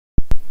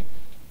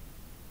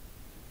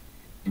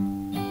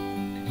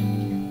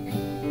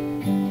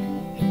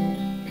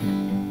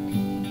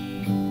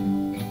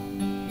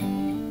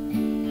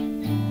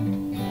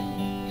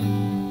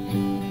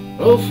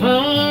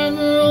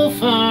oh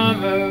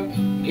farmer,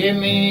 give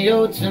me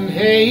oats and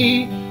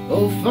hay.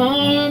 Oh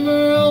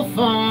farmer,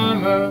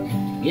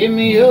 give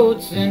me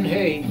oats and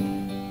hay.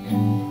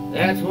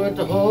 That's what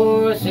the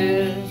horse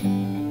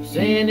is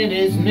saying in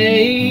his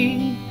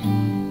neigh.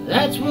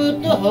 That's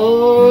what the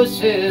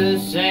horse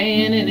is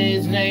saying in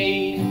his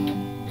neigh.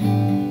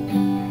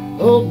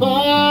 Oh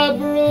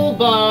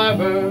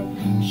barber,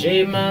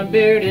 shave my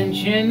beard and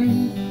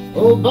chin.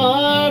 Oh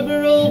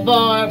barber,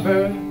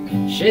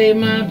 shave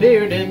my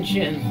beard and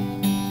chin.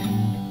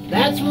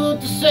 That's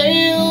what the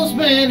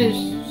salesman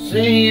is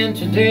saying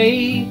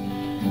today.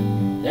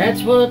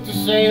 That's what the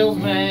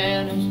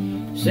salesman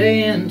is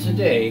saying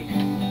today.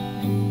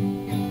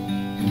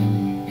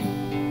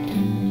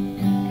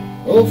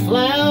 Oh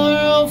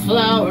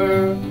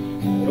flower,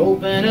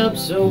 open up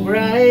so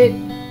bright.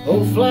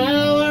 Oh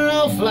flower,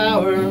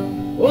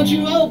 won't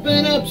you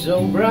open up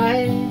so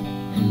bright?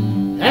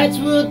 That's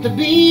what the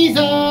bees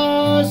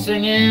are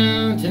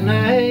singing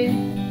tonight.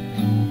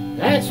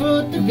 That's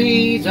what the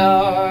bees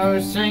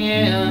are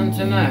singing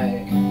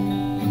tonight.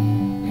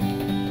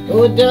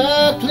 Oh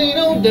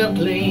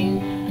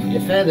duckling,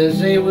 your feathers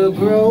they will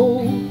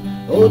grow.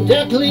 Oh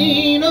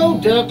duckling,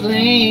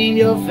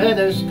 your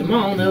feathers, come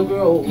on, they'll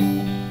grow.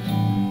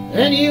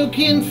 Then you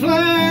can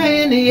fly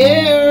in the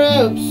air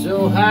up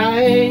so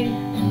high.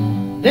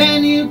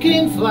 Then you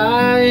can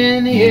fly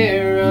in the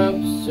air up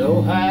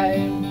so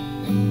high.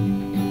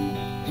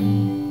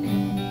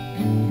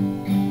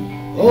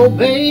 Oh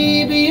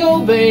baby,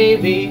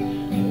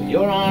 with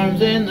your arms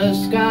in the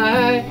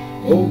sky.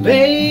 Oh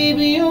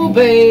baby,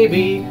 with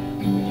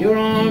your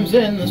arms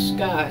in the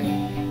sky.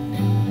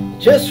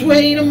 Just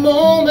wait a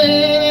moment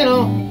and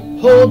I'll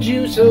hold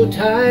you so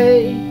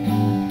tight.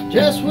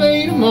 Just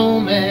wait a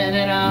moment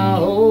and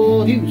I'll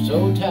hold you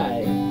so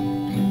tight.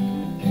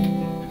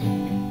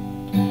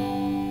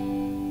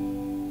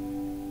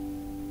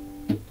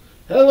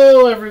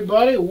 Hello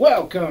everybody,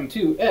 welcome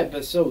to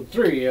episode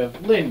 3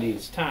 of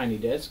Lindy's Tiny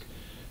Desk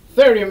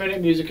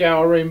 30-minute music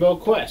hour Rainbow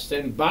Quest.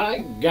 And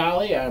by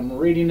golly, I'm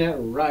reading that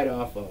right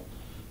off of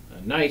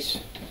a nice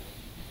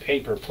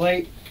paper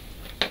plate.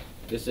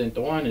 This isn't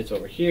the one, it's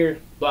over here.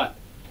 But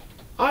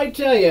I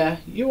tell ya,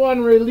 you want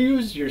to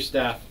reuse your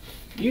stuff.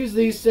 Use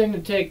these things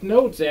to take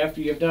notes after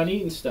you've done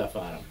eating stuff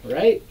on them,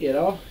 right? You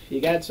know, you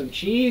got some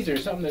cheese or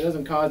something that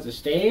doesn't cause a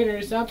stain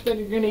or something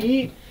you're going to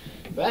eat.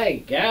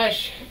 By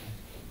gosh.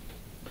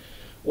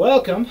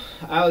 Welcome.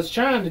 I was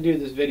trying to do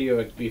this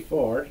video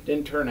before.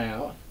 Didn't turn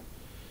out.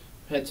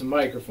 Had some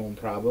microphone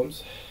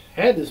problems.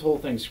 Had this whole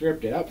thing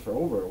scripted up for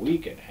over a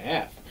week and a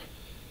half.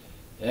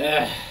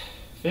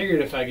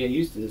 Figured if I get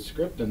used to the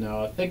scripting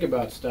now, I think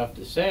about stuff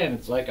to say and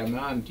it's like I'm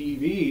on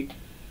TV.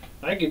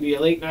 I could be a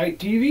late night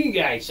TV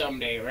guy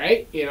someday,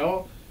 right? You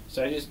know?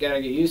 So I just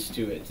gotta get used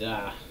to it.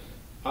 So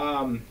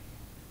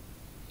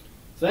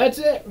that's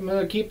it. I'm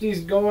gonna keep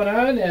these going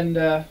on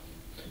and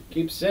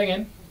keep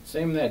singing.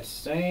 Sing that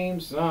same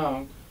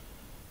song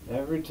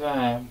every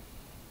time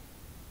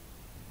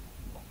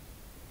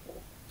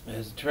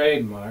as a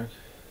trademark.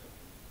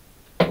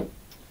 I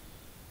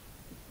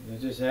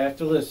just have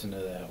to listen to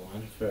that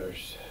one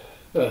first.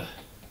 Ugh,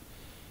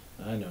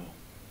 I know.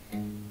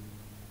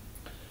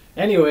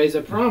 Anyways,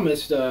 I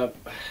promised I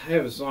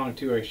have a song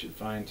too I should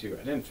find too.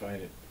 I didn't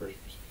find it for a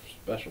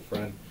special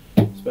friend,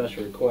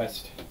 special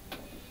request.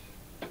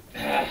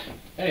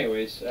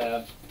 Anyways,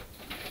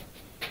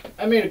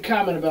 I made a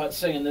comment about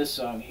singing this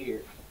song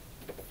here.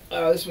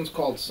 This one's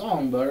called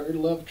Songbird,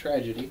 Love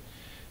Tragedy.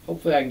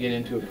 Hopefully I can get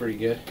into it pretty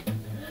good.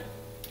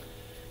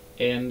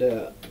 And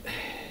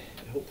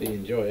hopefully you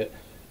enjoy it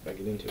if I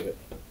get into it.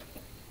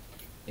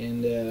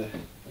 And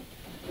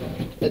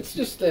it's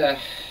just a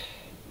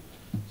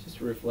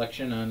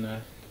reflection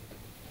on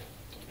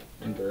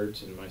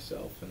birds and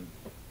myself and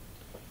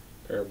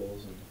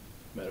parables and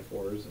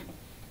metaphors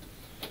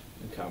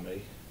and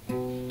comedy.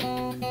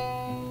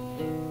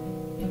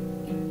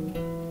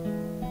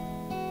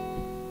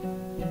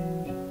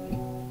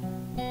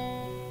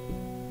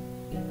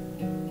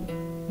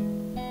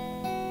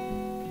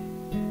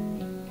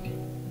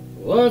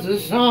 Was a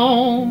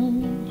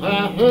song,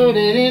 I heard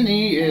it in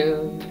the air.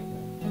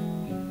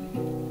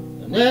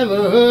 I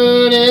never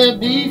heard it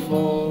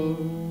before.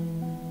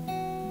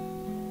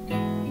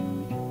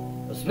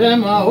 I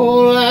spent my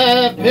whole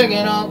life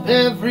picking up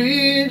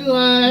every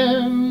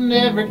line,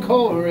 every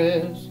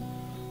chorus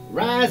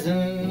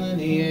rising in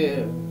the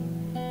air.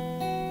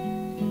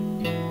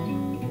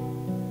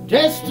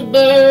 Just a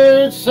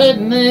bird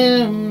sitting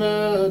in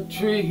the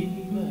tree.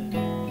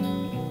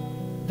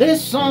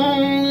 This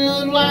song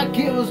looked like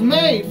it was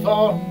made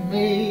for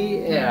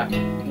me, yeah.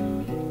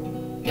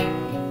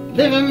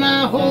 Living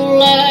my whole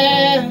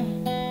life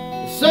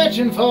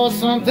searching for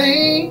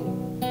something,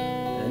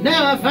 and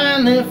now I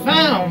finally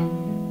found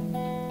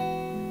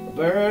a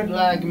bird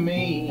like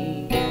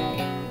me.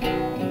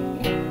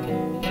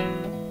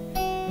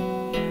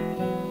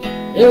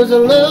 It was a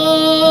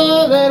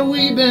love that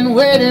we've been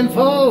waiting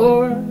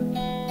for.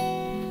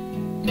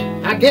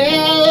 I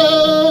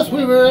guess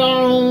we were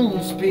our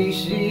own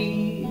species.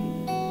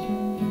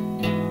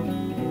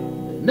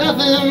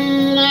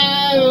 Nothing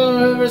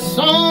like her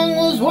song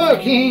was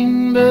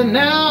working, but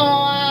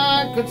now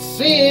I could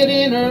see it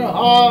in her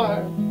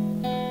heart.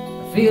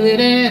 I feel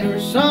it in her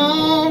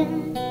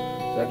song.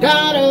 So I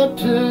got up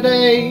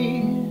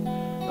today.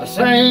 I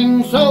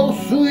sang so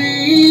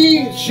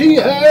sweet, she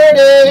heard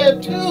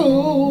it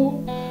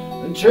too,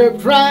 and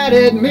chirped right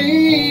at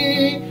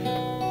me.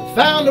 I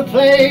found a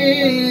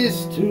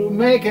place to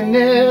make a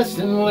nest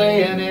and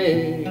lay an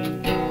egg.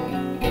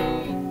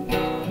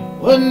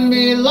 Wouldn't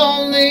be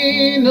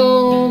lonely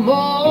no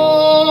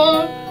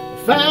more.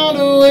 Found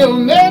who we were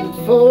meant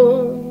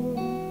for.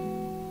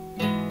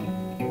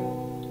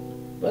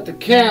 But the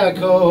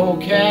calico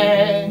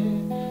cat,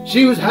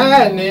 she was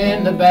hiding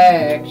in the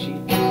back. She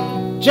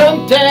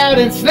jumped out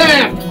and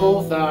snapped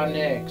both our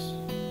necks.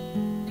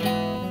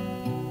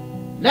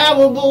 Now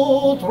we're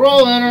both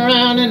rolling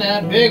around in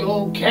that big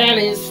old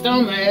catty's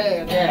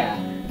stomach. Yeah.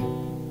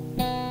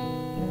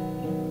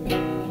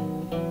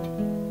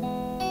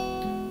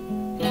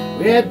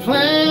 We had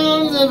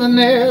plans of a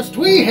nest,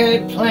 we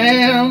had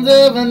plans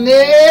of a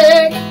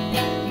neck.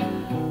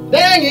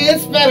 Dang,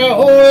 it's better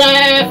whole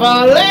life,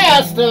 our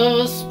last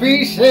of a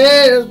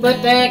species.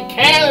 But that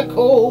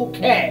calico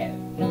cat,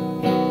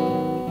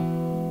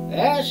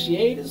 ah, she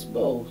ate us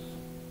both.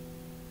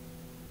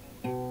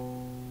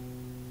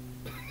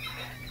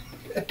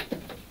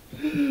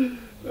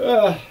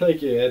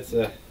 Thank you.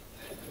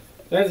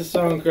 That's a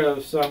song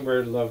of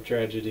Songbird Love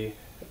Tragedy.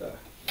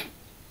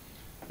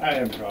 I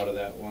am proud of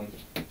that one.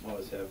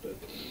 Always have been.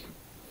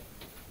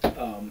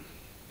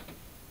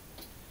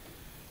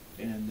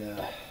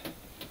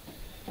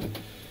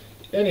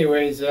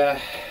 Anyways, yeah,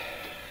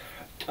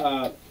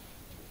 a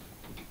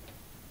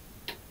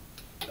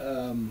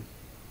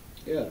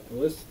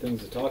list of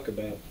things to talk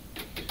about.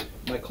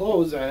 My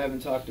clothes, I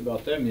haven't talked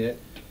about them yet.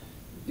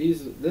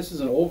 This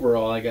is an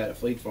overall I got at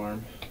Fleet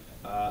Farm.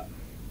 I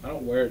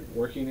don't wear it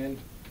working in.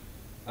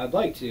 I'd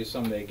like to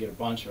someday get a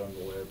bunch of them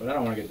to wear, but I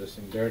don't want to get this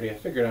thing dirty. I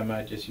figured I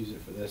might just use it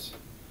for this.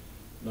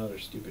 Another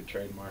stupid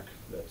trademark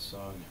for that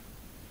song.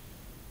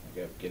 I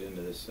gotta get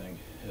into this thing.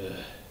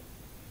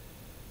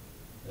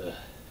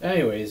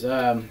 Anyways,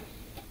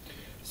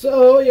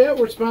 so yeah,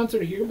 we're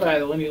sponsored here by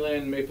the Lindy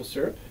Maple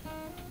Syrup.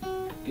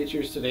 Get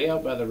yours today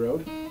out by the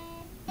road.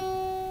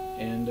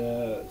 And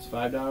it's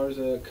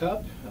 $5 a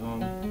cup.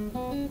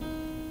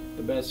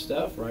 The best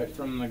stuff right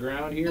from the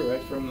ground here,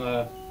 right from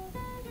the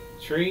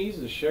trees,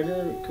 the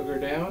sugar. We cook her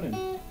down and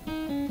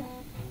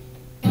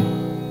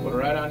put it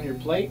right on your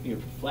plate. Your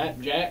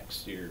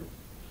flapjacks, your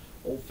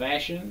old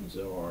fashions,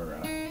 or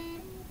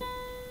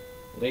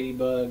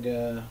ladybug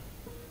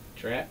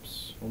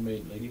traps,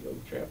 homemade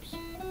ladybug traps. I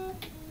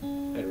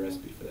had a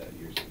recipe for that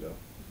years ago.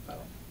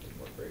 Didn't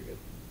work very good.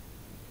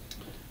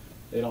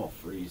 They'd all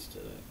freeze to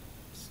that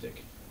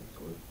stick.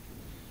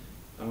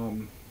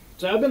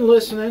 So I've been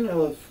listening. I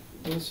was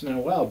listening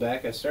a while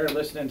back. I started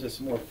listening to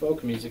some more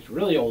folk music,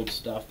 really old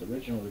stuff, the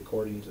original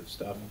recordings of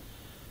stuff.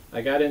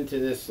 I got into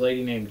this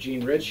lady named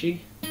Jean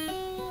Ritchie. She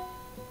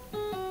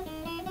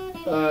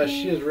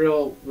was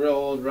real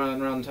old,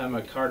 around the time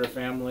of Carter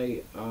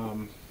Family. A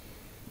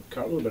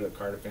little bit of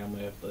Carter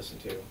Family I've listened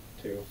to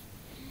too.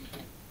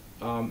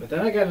 But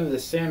then I got into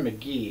Sam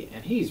McGee,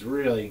 and he's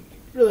really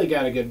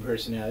got a good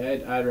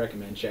personality. I'd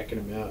recommend checking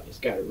him out. He's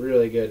got a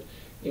really good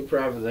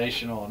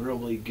improvisational and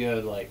really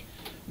good like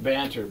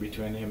banter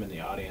between him and the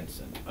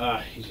audience, and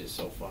he's just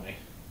so funny.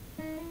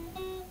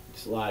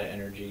 Just a lot of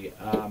energy.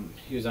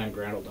 He was on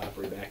Grand Ole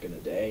Opry back in the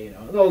day, you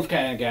know, those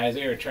kind of guys.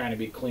 They were trying to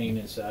be clean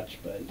and such,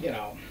 but you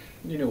know,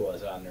 you knew what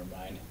was on their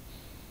mind.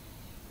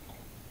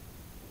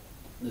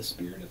 The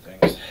spirit of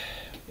things,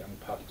 young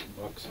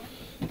bucks.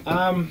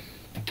 And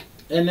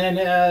then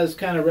as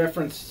kind of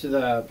reference to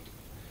the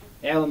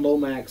Alan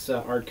Lomax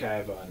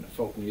archive on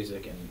folk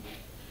music and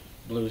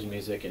blues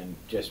music and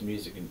just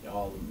music and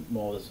all the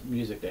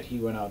music that he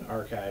went out and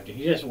archived. And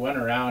he just went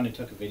around and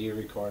took a video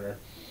recorder,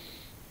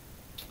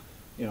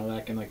 you know,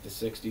 back in like the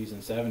 60s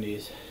and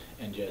 70s,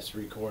 and just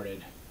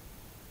recorded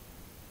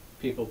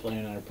people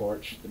playing on a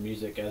porch, the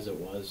music as it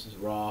was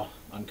raw,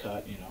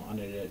 uncut, you know,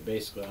 unedited,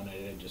 basically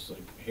unedited, just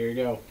like, here you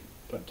go,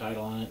 put a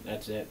title on it,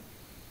 that's it.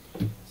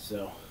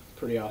 So,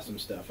 pretty awesome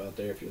stuff out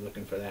there if you're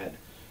looking for that.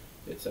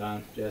 It's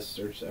on, just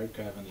search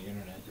archive on the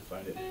internet to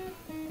find it.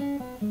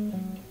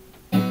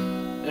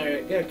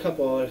 Alright, got a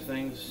couple other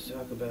things to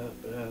talk about,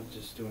 but I'll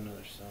just do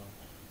another song.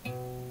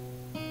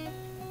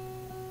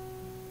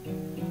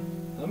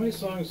 How many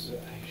songs?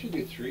 I should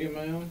do 3 of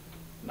my own.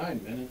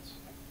 9 minutes.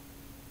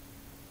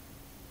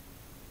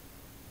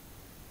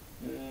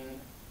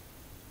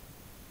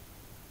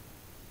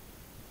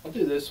 I'll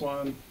do this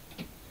one.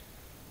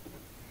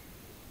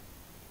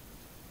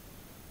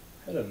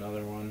 Had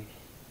another one.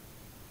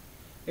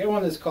 I got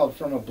one that's called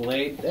From a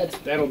Blade.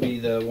 That'll be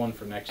the one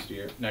for next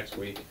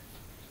week,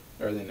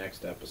 or the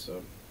next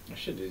episode. I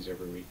should do these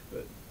every week,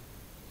 but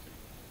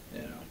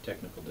you know,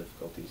 technical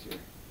difficulties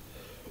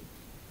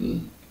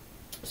here.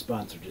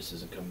 Sponsor just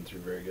isn't coming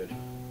through very good.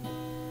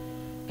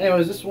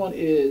 Anyways, this one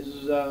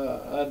is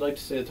I'd like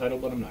to say the title,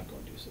 but I'm not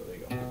going to. So there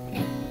you go.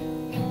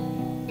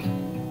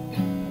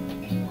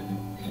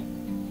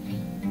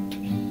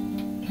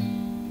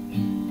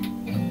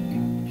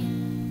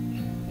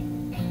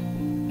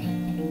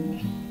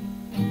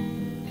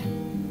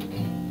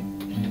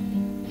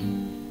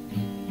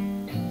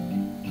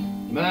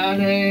 My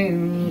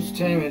name's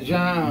Timmy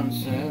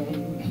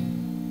Johnson.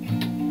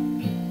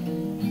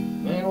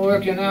 Been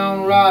working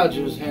on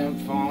Rogers Hemp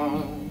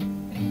Farm.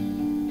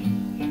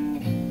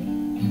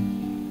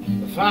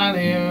 I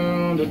finally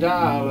earned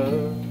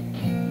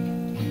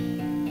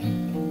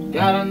 $1.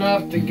 Got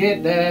enough to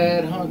get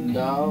that hunting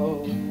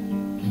dog.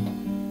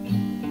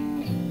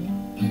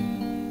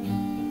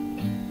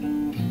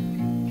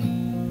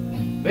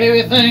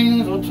 Baby,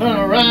 things will turn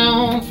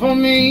around for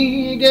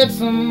me. Get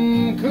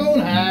some coon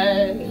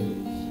hides.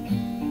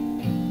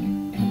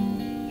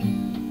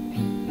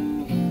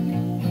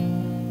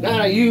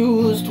 Gotta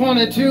use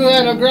 22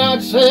 at a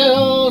garage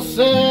sale.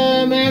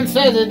 Man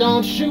says it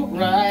don't shoot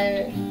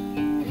right.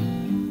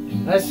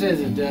 That says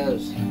it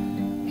does.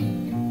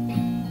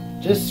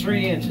 Just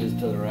 3 inches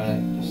to the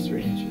right. Just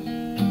 3 inches.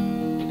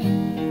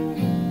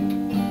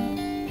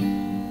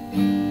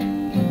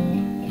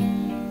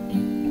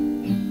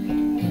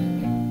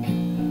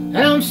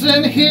 I'm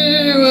sitting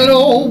here with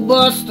old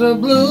Buster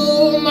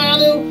Blue, my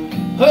new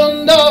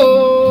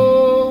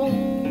hundo.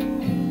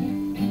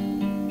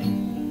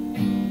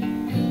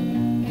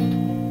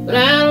 But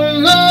I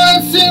don't know,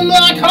 it seems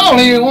like all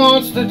he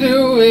wants to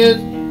do is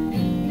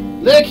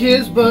lick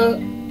his butt.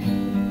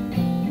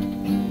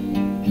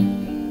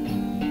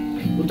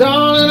 Well,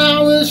 darling,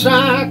 I wish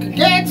I could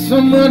get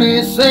some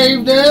money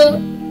saved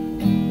up,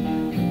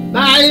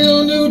 buy you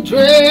a new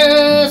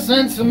dress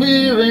and some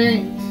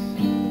earrings,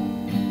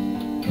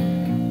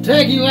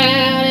 take you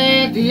out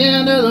at the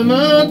end of the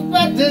month.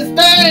 But this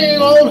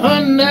dang old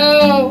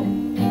hundo,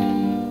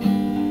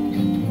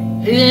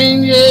 he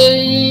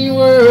ain't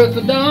worth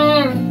a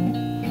darn.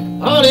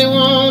 All he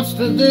wants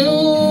to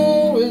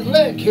do is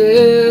lick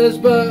his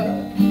butt.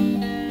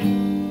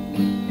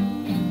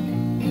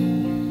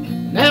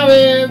 Now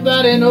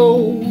everybody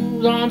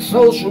knows on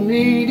social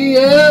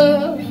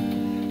media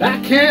I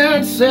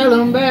can't sell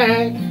him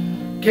back,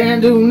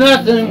 can't do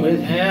nothing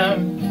with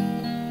him.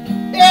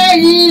 Yeah,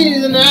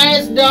 he's a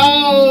nice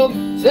dog,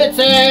 sits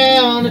there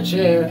on a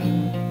chair.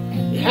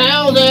 He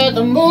howls at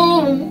the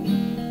moon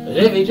as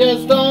if he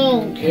just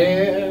don't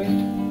care.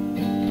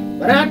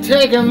 But I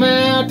take him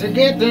out to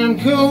get them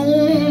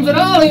coons, and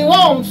all he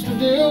wants to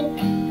do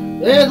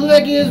is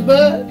lick his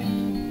butt.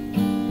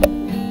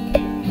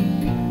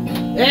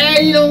 Yeah,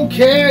 he don't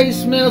care, he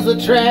smells the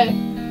track,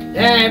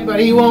 yeah, but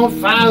he won't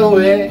follow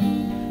it.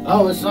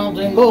 Oh, there's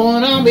something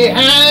going on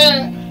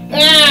behind.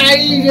 Ah,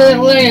 he's just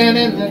laying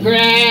in the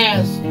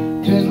grass,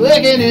 just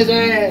licking his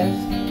ass.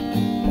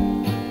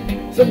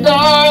 So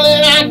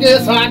darling, I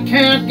guess I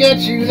can't get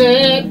you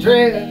that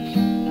dress.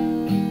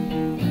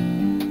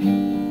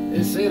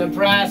 They say the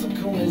price of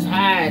coon is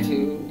high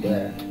too,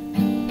 but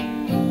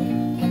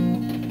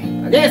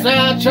I guess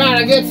I'll try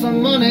to get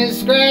some money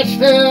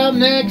scratched up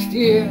next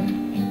year.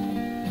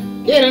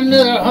 Get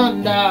another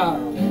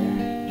 $100.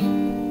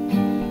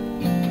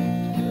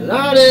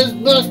 All this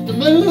Buster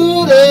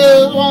Blue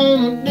does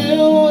wanna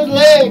do is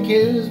lick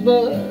his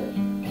butt.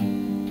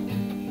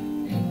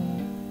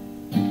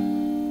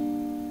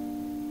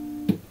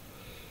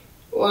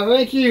 Well,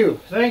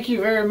 thank you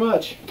very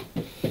much.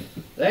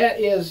 That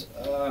is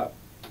a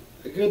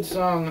good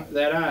song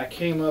that I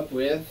came up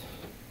with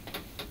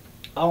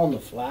on the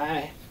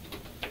fly,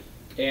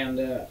 and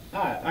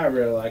I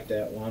really like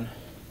that one.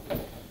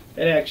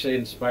 It actually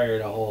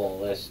inspired a whole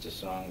list of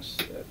songs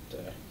that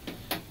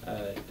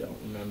I don't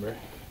remember.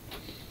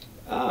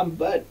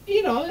 But,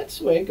 you know, that's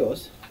the way it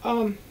goes.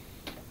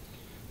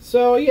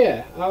 So,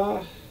 yeah.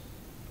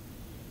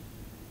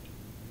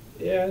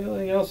 Yeah, the only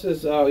thing else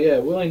is, oh, yeah,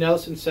 Willie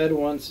Nelson said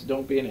once,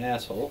 don't be an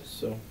asshole.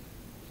 So,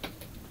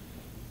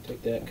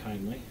 take that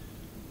kindly.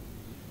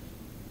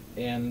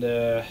 And,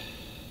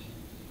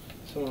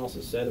 someone else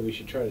has said that we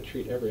should try to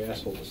treat every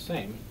asshole the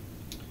same.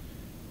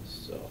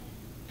 So,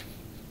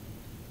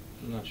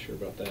 I'm not sure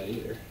about that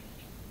either.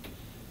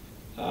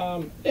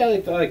 Yeah,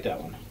 I like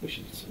that one. We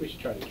should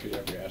try to treat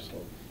every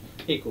asshole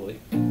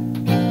equally.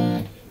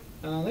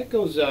 That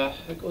goes up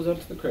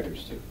to the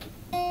critters too.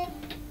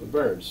 The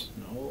birds,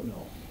 no,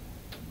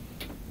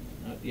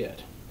 not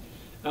yet.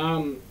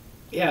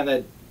 Yeah,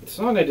 that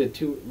song I did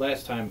too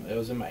last time, it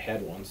was in my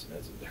head once.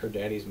 It's Her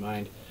Daddy's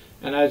Mind,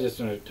 and I was just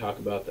going to talk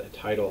about the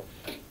title.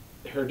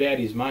 Her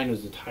Daddy's Mind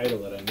was the title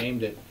that I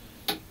named it,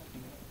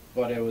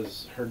 but it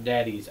was Her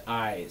Daddy's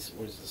Eyes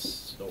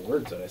was the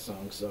words that I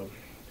sang. So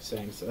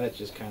that's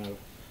just kind of,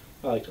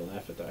 I like to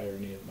laugh at the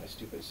irony of my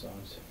stupid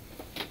songs.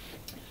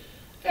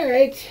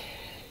 Alright.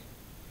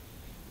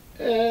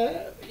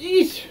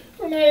 Eat.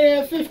 We're not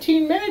at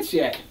 15 minutes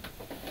yet.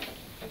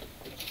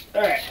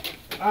 Alright.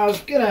 I was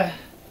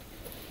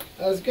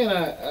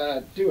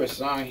gonna do a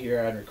song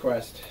here on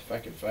request if I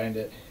can find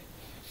it.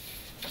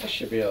 I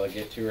should be able to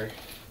get to her.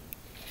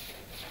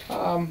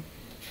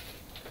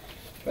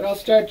 But I'll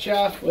start you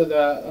off with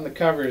on the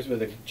covers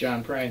with a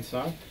John Prine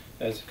song,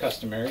 as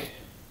customary.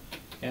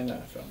 And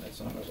I found that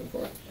song I was looking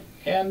for.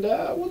 And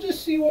we'll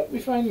just see what we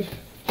find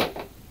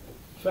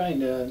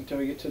until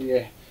we get to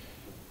the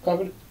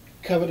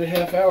coveted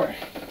half hour.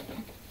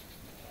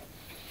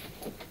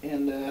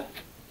 And oh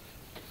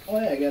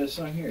yeah, I got a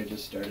song here I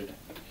just started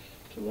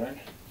to learn.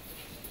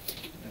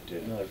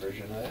 did another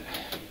version of that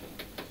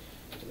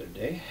the other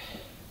day.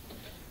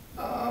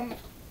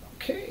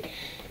 Okay.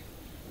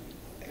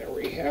 There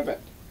we have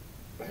it.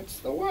 That's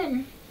the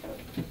one.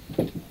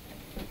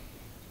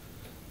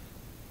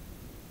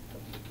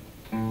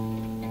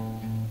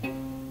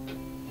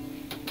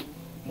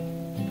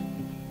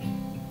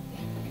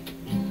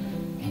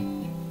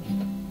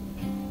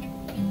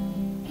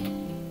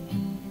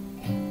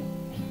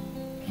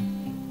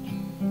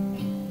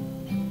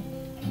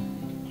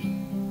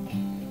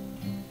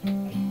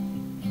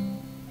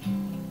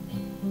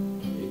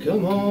 You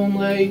come home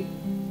late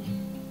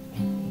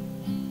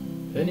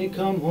and you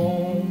come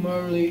home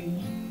early.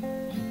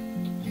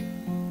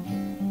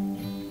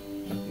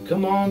 You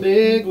come on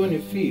big when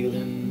you're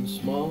feeling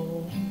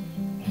small.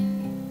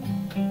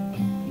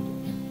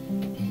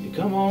 You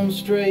come home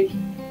straight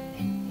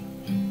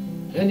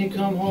and you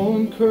come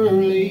home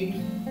curly.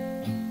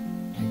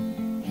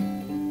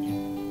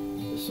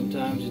 But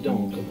sometimes you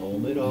don't come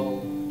home at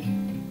all.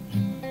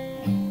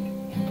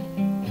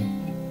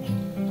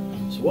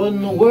 So what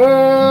in the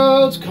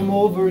world's come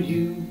over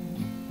you?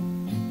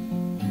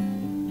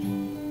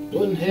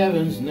 What in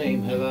heaven's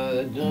name have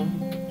I done?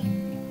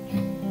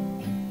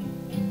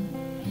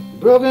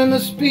 Broken the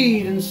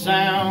speed and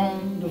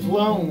sound of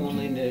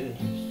loneliness.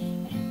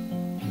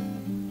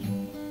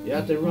 You're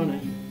out there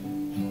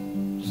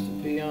running just to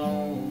be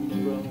on the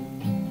run.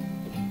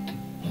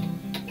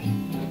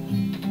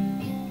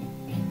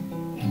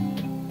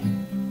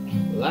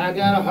 Well, I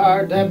got a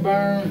heart that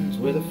burns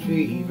with a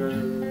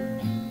fever.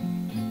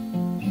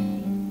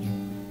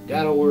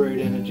 Got a worried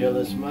and a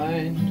jealous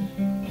mind.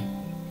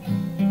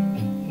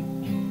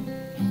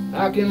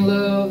 How can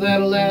love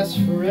that'll last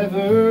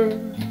forever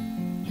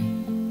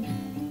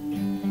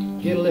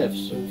get left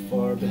so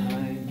far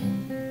behind?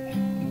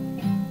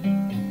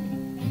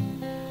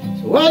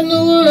 So what in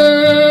the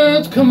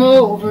world's come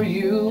over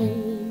you?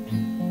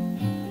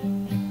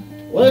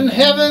 What in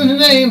heaven's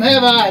name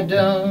have I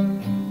done?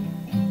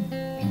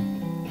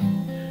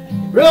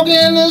 You've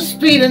broken the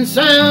speed and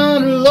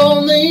sound of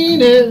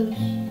loneliness.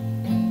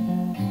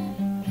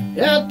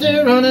 You're out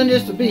there running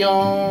just to be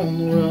on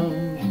the run.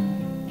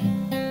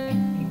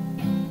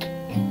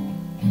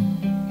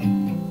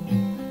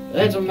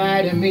 That's a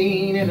mighty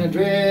mean and a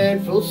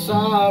dreadful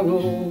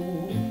sorrow.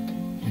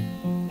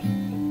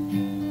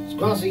 It's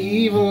crossed the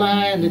evil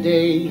line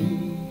today.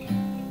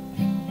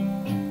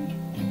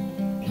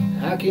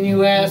 How can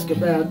you ask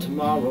about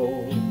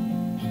tomorrow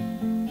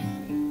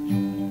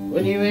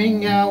when you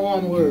ain't got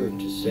one word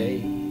to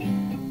say?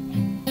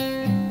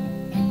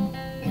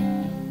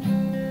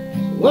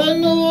 So what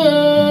in the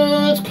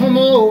world's come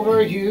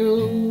over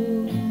you?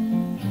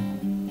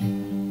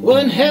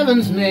 What in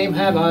heaven's name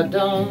have I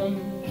done?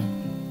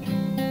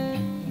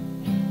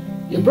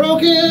 You've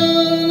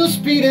broken the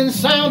speed and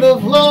sound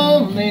of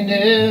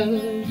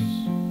loneliness.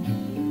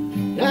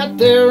 Out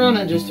there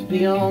running just to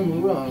be on the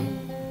run.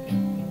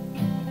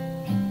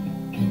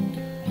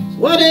 So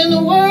what in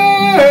the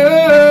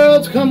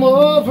world's come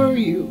over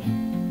you?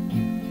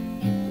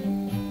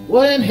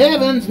 What in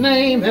heaven's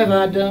name have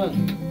I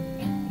done?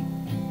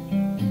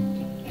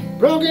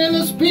 Broken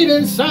the speed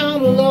and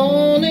sound of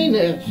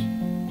loneliness.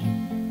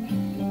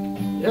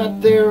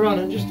 Out there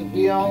running just to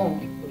be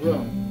on the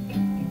run.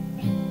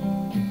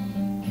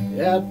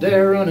 Out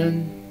there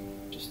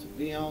running just to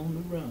be on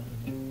the run.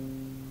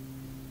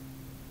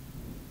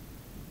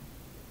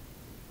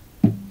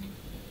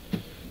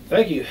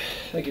 Thank you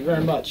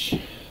very much.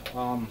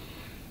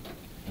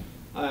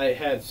 I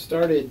had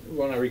started,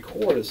 when I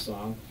record a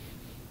song,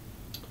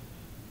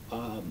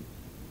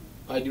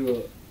 I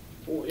do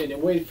in a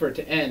way for it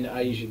to end,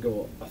 I usually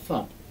go a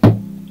thump,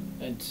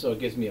 and so it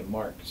gives me a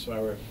mark. So I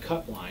wrote a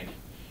cut line.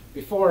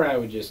 Before I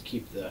would just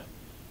keep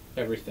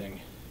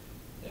everything.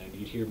 And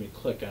you'd hear me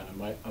click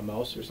on a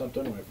mouse or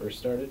something when I first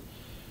started.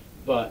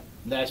 But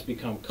that's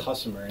become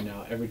customary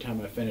now. Every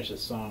time I finish a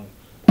song,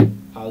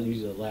 I'll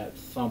use a loud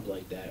thump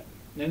like that.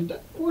 And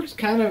that works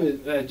kind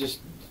of,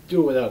 just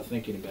do it without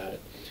thinking about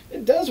it.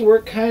 It does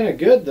work kind of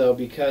good though,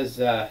 because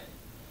I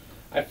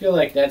feel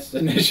like that's the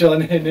initial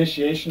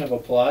initiation of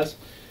applause.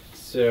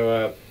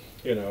 So,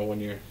 you know, when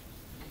you're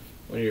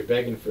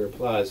begging for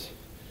applause,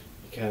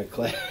 you kind of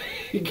clap,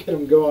 you get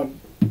them going.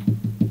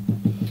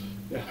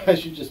 I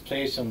should just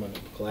pay someone to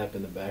clap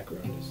in the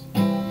background.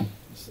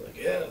 It's like,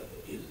 yeah,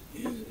 he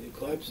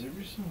claps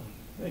every song.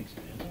 Thanks,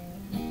 man.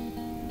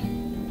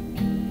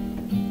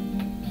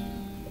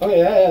 Oh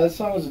yeah, that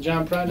song was a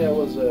John Prine. That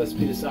was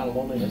Speed of Sound of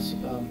Loneliness.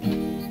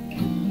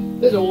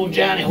 There's an old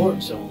Johnny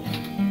Horton song.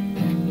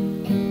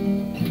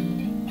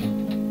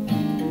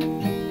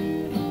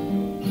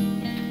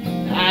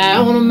 I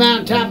on a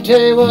mountaintop,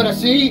 tell you what I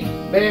see.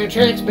 Bear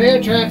tracks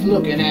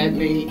looking at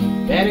me.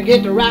 Better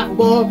get the rifle,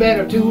 boy,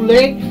 better too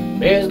late.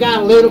 Bear's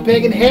got a little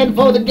pig and heading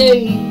for the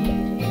gate.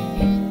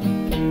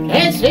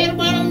 Head's hit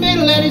about the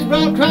middle and he's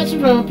run across the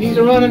rump. He's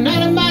running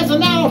 90 miles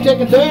an hour,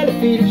 taking 30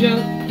 feet of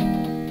jump.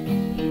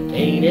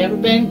 Ain't ever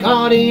been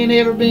caught, ain't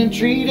ever been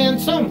treated, and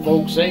some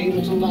folks say he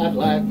looks a lot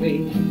like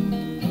me.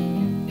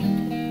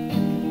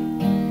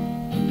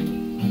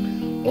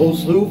 Old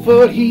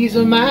Slewfoot, he's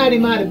a mighty,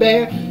 mighty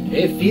bear.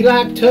 8 feet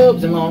like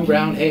tubs and long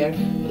brown hair.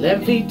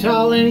 11 feet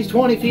tall and he's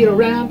 20 feet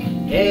around.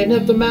 Heading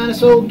up the mountain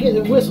so get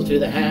the whistle to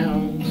the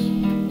hounds.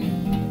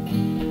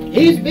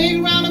 He's big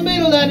around the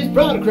middle and he's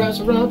broad across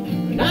the rump.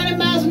 90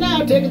 miles an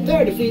hour, taking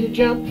 30 feet to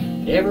jump.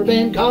 Never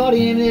been caught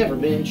in, never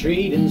been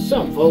treed, and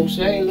some folks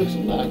say he looks a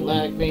lot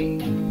like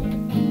me.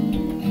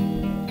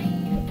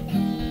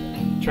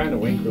 I'm trying to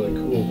wink really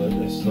cool, but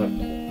it's like...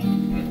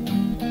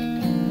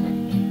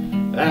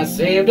 I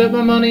saved up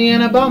my money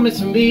and I bought me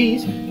some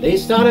bees. They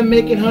started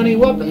making honey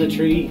up in the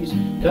trees.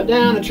 Cut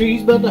down the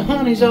trees, but the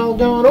honey's all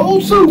gone.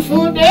 Old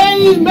Slewfoot,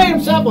 he's made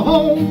himself a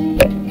home.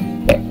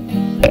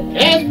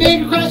 He's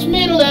big across the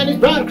middle and he's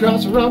broad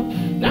across the rump.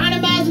 90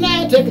 miles an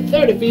hour, taking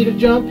 30 feet to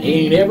jump.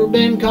 He ain't never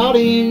been caught,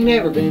 he ain't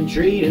never been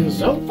treated. And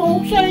some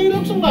folks say he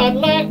looks a lot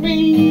like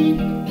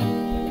me.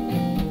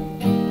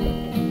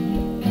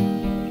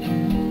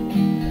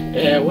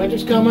 Yeah,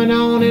 winter's coming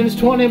on and it's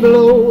 20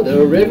 below.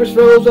 The river's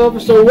froze over,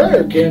 so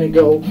where can he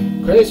go?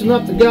 Craze him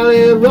up the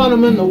gully, run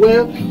him in the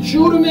well.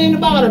 Shoot him in the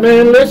bottom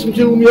and listen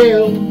to him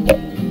yell.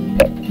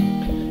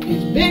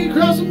 He's big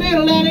across the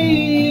middle and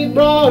he's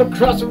broad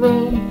across the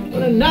rump.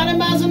 But at 90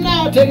 miles an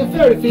hour, taking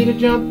 30 feet to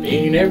jump. He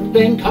ain't never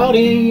been caught,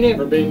 he ain't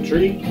never been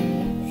treated.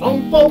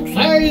 Some folks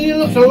say he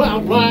looks a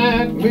lot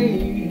like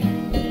me.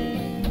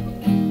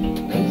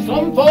 And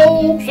some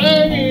folks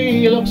say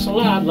he looks a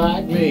lot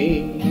like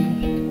me.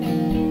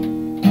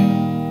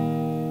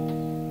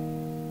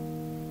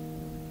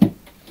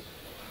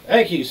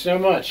 Thank you so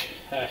much.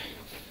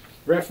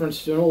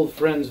 Reference to an old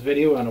friend's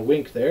video on a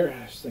wink there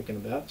I was thinking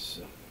about,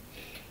 so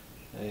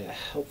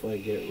hopefully I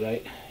get it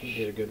right. He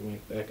did a good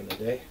wink back in the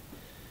day.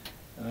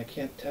 And I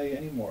can't tell you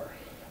anymore.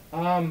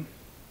 I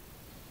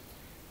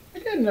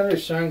got another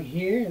song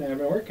here, and I've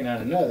been working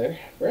on another.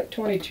 We're at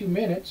 22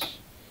 minutes,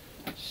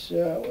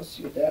 so let's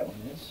see what that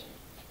one is.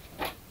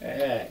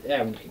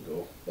 That one can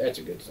go. That's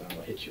a good song.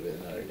 I'll hit you with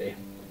another day.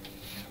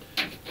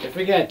 If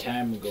we got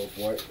time, we'll go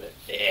for it. But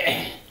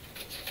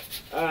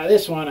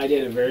this one I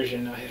did a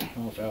version. I don't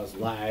know if I was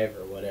live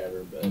or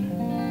whatever, but I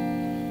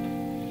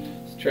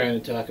was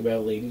trying to talk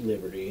about Lady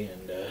Liberty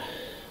and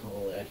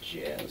all that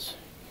jazz.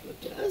 But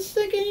I was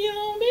thinking, you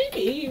know,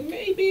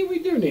 maybe we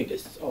do need to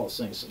all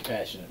sing some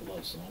passionate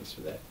love songs for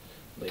that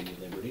Lady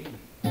Liberty.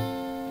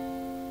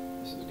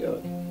 This is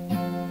good.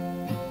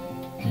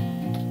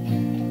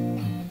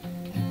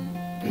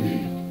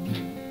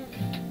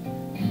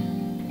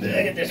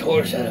 I get this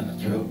horse out of my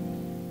throat.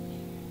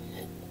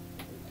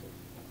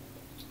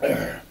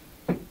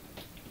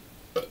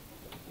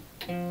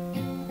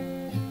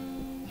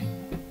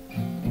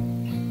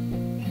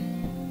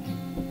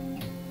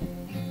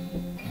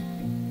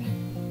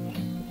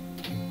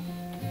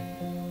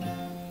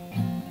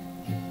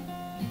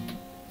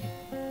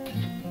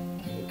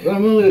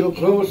 Come a little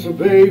closer,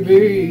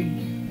 baby.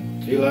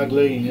 Feel like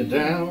laying you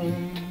down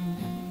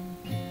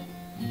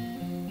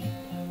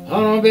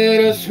on a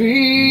bed of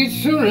sweet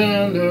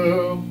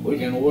surrender. We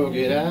can work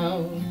it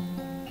out.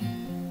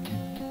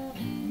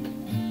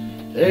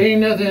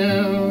 Ain't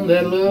nothing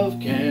that love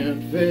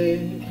can't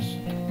fix.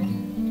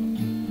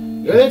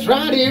 Girl, it's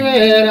right here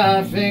at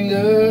our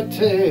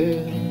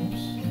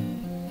fingertips.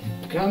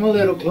 Come a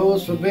little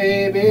closer,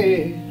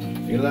 baby.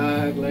 Feel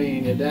like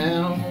laying you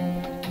down.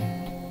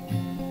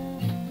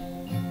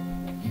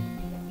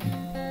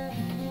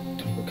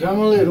 Come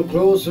a little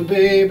closer,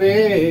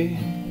 baby.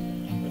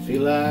 I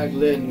feel like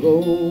letting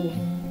go.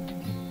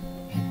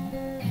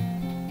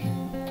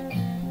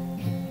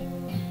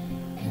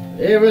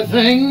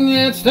 Everything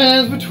that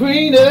stands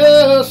between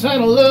us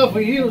and the love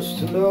we used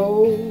to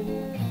know.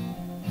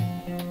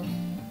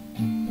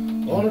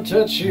 Wanna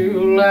touch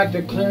you like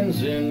the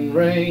cleansing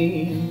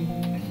rain.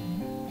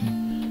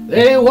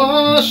 They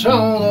wash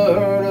all the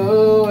hurt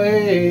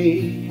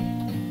away.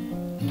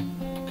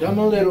 Come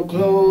a little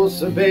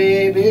closer,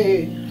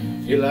 baby.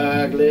 Feel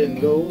like letting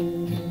go.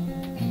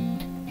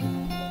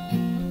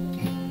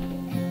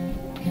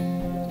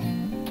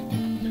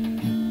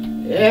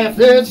 If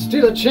there's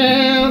still a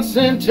chance,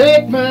 then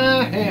take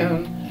my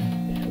hand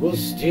and we'll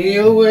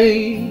steal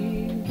away.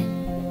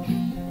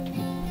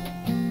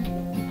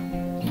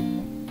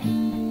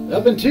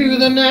 Up into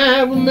the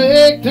night we'll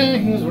make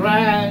things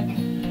right.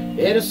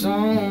 Yeah, the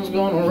sun's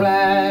gonna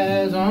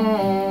rise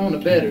on a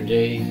better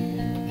day.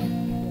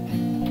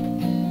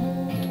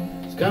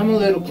 Come a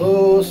little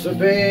closer,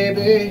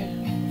 baby.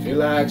 Feel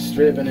like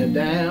stripping it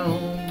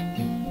down.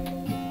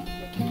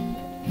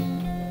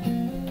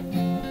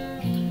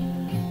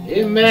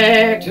 Get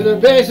back to the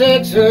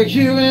basics of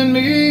you and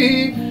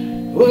me.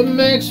 What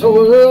makes the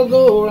world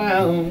go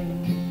round.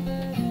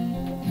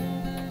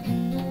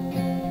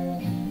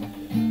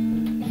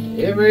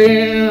 Every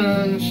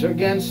inch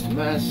against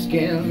my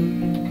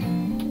skin.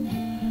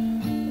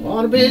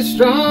 Want to be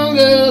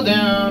stronger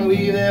than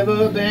we've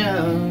ever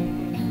been.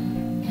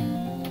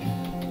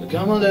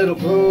 Come a little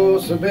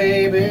closer,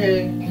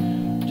 baby.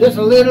 Just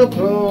a little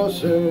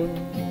closer.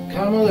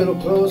 Come a little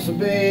closer,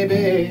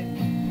 baby.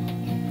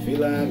 Feel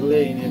like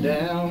laying you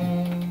down.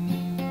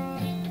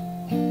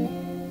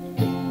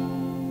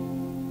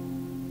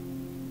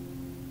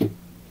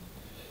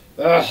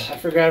 Ugh, I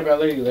forgot about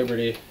Lady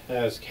Liberty.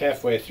 I was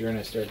halfway through and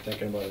I started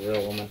thinking about a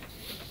real woman.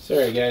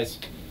 Sorry, guys.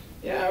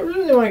 Yeah, I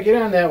really want to get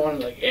on that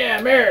one. Like, yeah,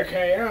 America,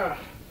 yeah.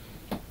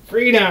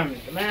 Freedom,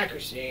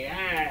 democracy,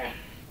 ah.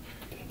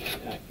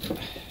 I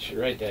should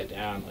write that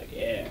down. Like,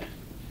 yeah.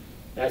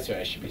 That's what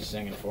I should be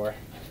singing for.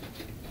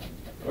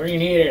 Where you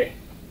need her?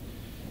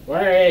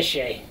 Where is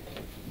she?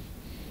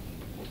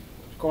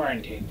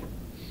 Quarantine.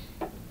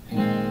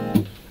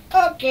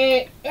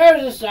 Okay,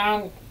 there's a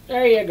song.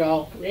 There you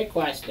go.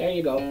 Request. There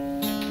you go.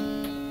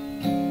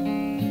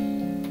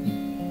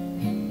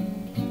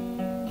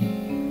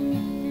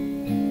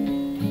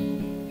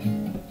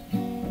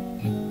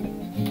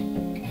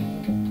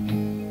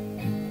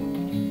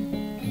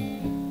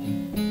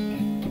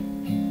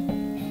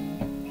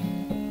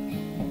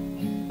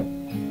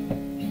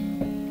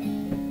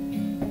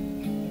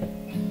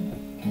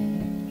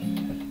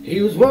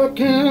 He was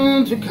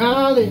working to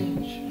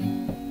college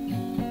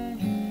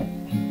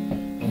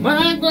on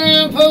my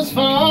grandpa's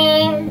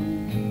farm.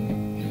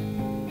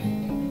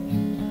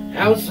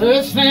 Out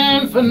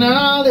searching for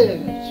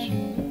knowledge.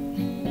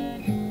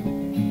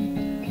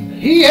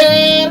 He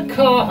had a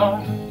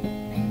car.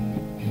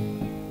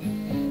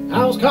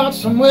 I was caught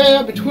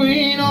somewhere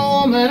between a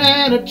woman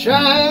and a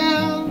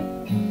child.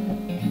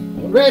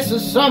 The rest of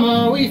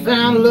summer we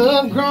found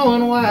love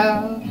growing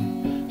wild.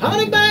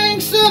 Honey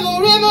Bank,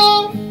 Silver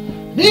River,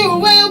 near a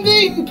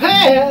well-beaten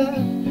path.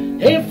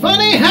 Ain't it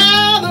funny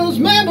how those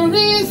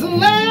memories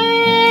last?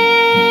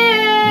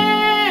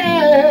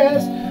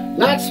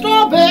 Like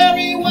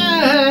strawberry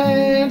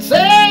wine,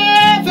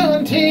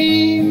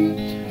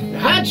 17,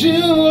 hot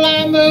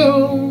July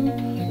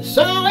moon,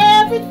 saw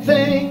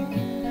everything.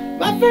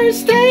 My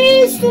first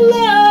taste of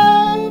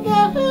love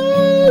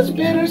was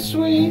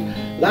bittersweet,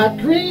 like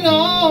green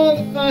on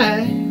the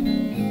vine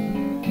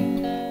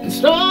and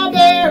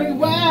strawberry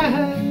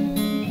wine.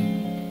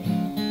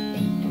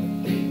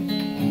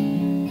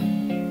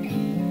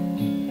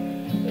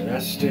 I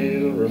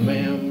still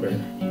remember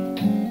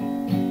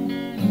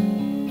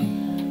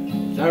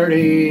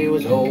 30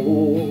 was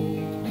old.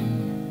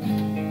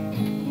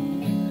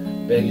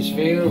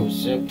 Bakersfield was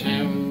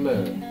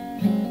September.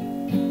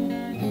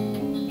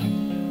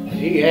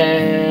 He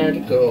had to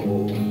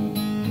go.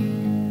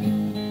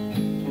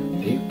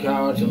 A few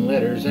cards and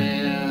letters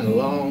and a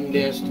long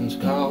distance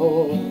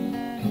call.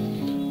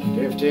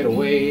 Drifted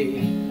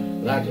away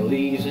like the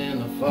leaves in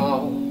the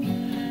fall.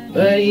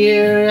 But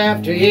year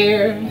after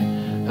year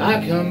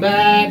I come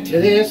back to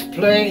this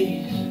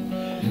place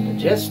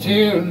just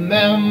to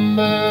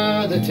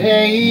remember the taste.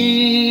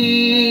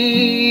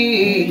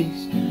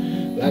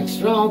 Like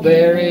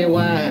strawberry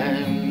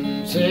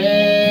wine,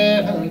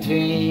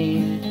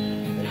 17,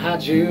 that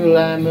hot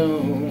July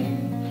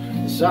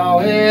moon, I saw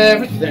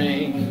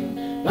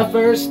everything. My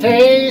first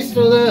taste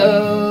of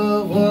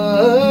love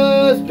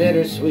was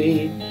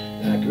bittersweet,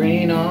 like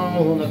green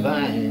on the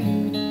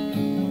vine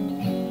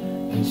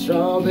and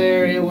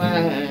strawberry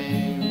wine.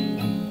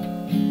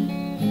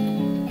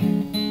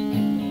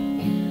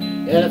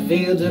 Yeah, the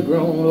fields have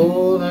grown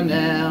over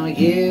now,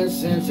 years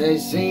since they've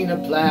seen a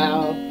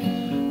plow.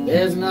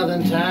 There's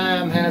nothing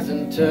time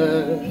hasn't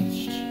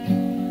touched.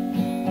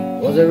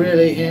 Was it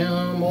really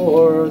him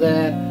or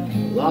that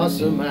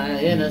loss of my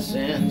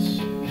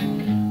innocence?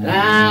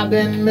 I've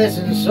been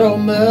missing so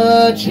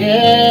much,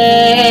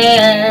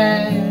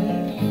 yeah.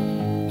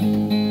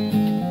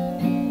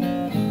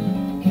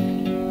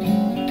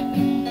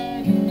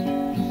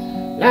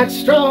 Like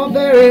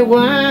strawberry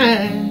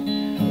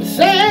wine,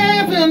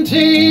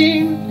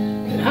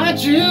 17, that hot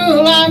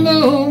July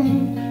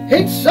moon,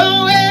 it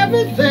saw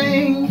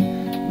everything.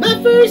 My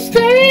first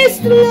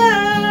taste of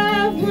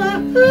love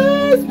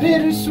was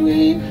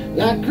bittersweet,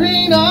 like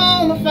green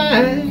on the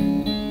vine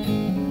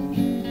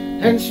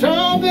and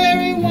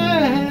strawberry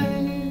wine.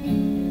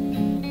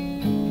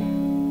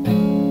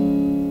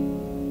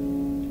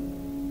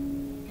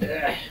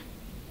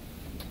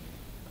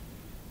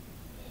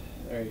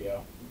 There you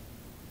go.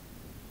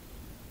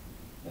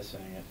 I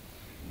sang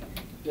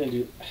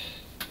it.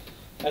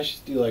 I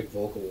should do like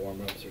vocal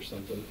warm-ups or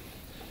something.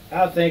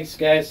 Oh, thanks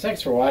guys.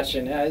 Thanks for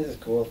watching. Yeah, this is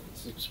cool.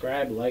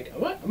 Subscribe, like.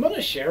 I'm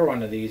gonna share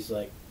one of these.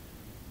 Like,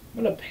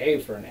 I'm gonna pay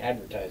for an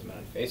advertisement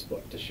on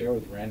Facebook to share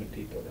with random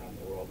people around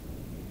the world.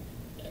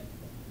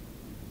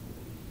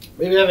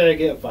 Maybe after I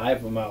get 5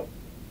 of them out,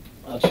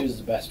 I'll choose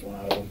the best one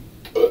out of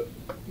them.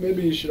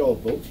 Maybe you should all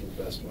vote for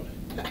the best one.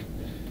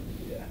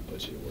 Yeah,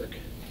 put you to work.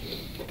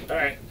 All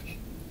right.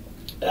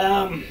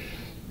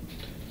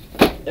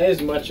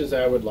 As much as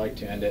I would like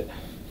to end it,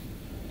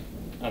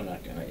 I'm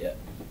not gonna yet.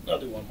 I'll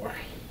do one more.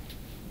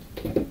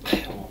 I don't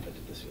know if I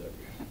did this the other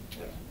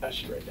year. I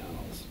should write down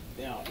all this.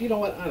 You know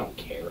what? I don't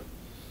care.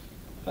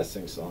 I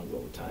sing songs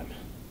all the time.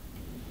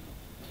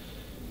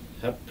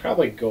 I'd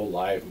probably go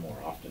live more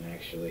often,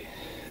 actually.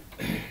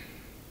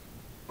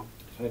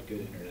 If I had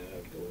good internet,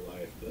 I'd go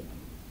live, but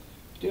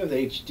I do have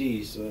the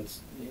HD, so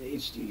it's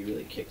HD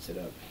really kicks it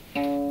up.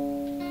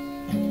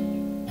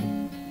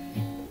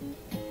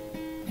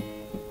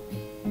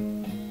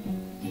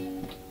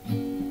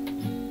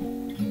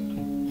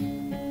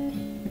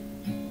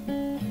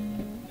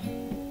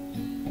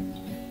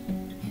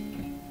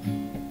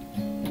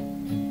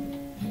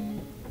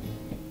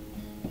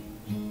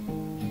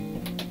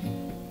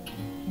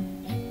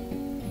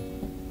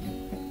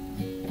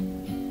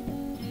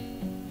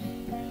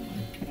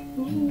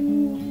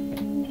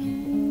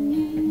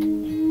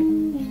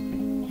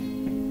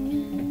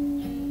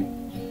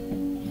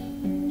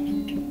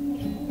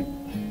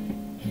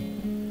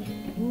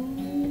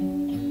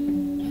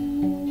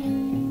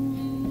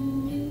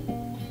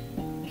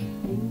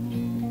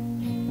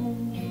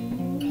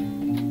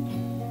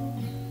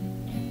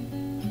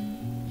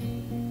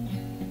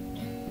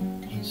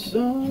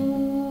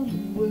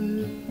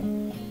 somewhere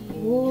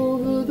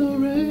over the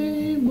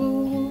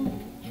rainbow,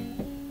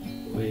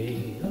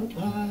 way up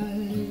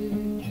high,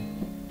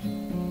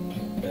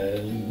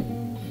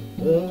 and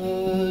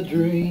the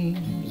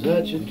dreams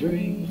that you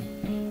dream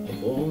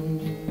of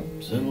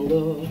once in a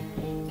lullaby,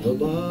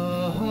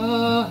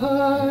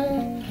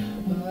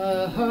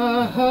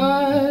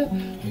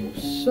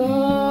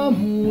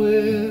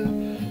 somewhere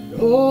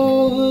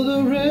over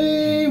the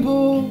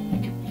rainbow,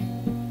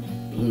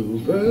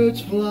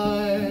 bluebirds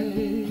fly,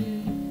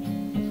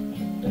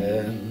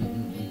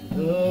 and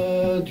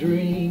the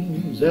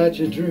dreams that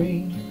you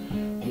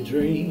dream, the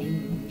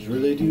dreams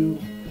really do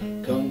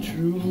come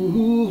true.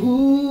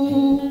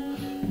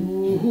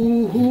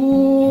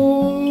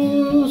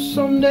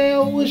 Someday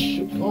I'll wish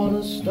upon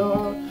a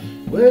star,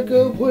 wake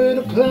up where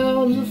the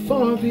clouds are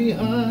far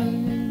behind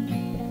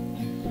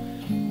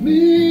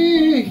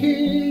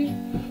me,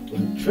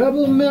 when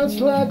trouble melts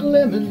like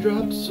lemon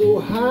drops so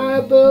high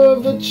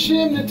above the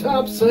chimney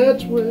tops.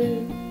 That's where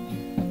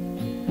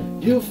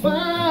you'll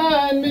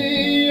find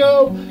me,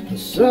 oh,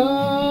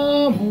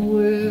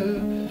 somewhere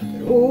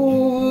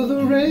over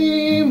the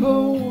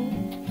rainbow,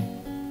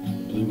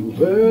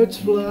 bluebirds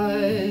fly,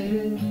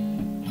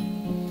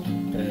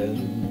 and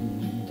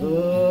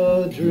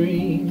the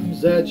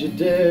dreams that you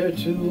dare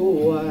to,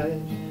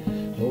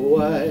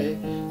 why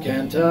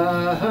can't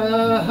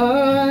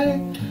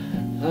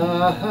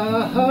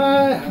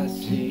I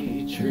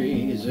see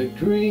trees are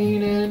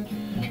green and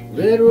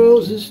red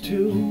roses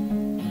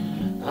too.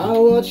 I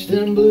watch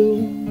them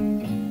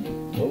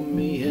bloom for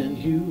me and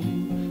you,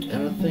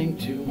 and I think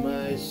to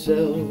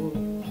myself,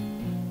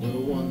 what a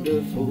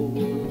wonderful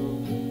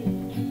world.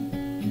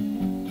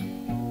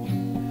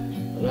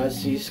 But I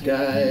see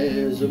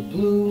skies of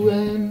blue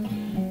and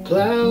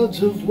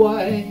clouds of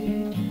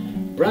white,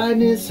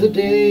 brightness of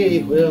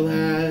day, well,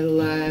 I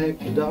like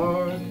the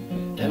dark,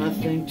 and I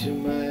think to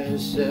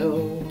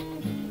myself,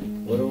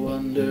 what a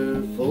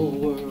wonderful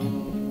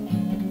world.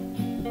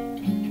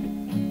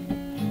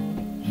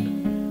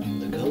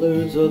 The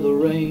colors of the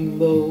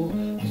rainbow,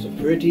 so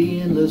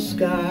pretty in the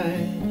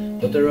sky,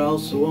 but they're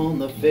also on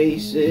the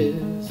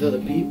faces of the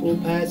people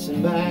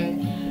passing by.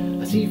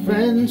 I see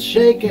friends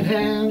shaking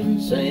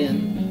hands,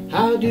 saying,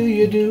 how do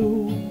you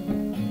do?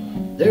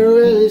 They're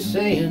really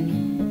saying,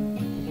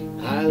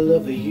 I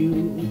love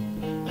you.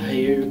 I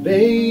hear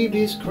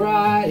babies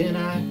cry and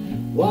I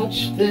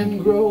watch them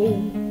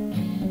grow.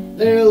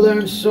 They'll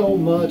learn so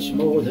much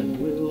more than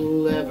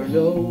we'll ever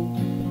know.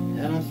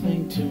 And I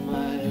think to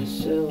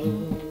myself,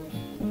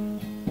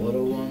 what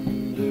a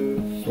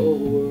wonderful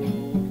world.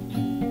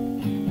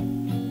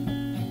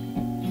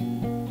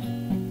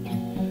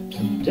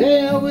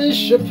 Someday I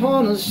wish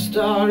upon a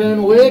star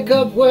and wake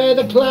up where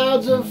the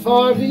clouds are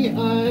far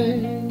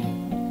behind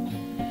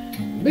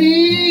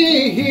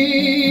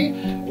me,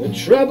 where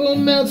trouble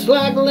melts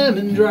like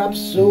lemon drops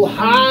so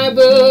high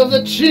above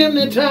the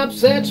chimney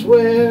tops. That's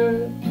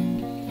where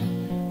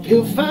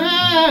you'll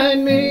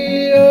find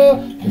me, oh,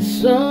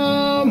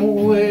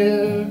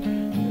 somewhere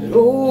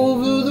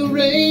over the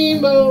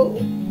rainbow,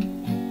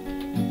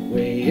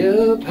 way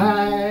up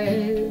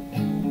high,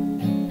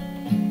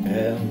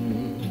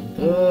 and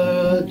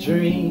the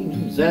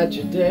dreams that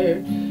you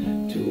dare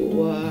to,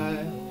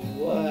 why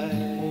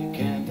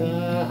can't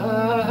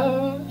I?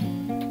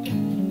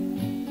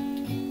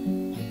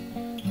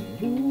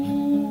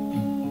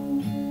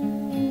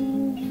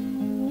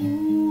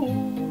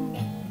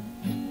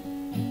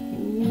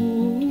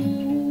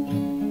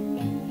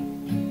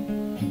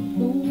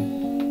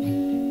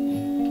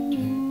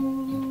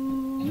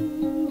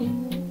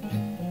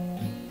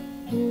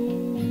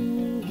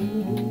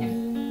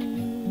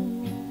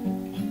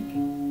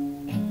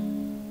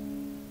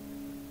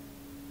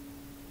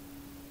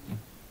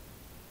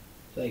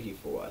 Thank you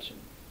for watching.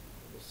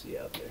 We'll see you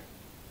out there.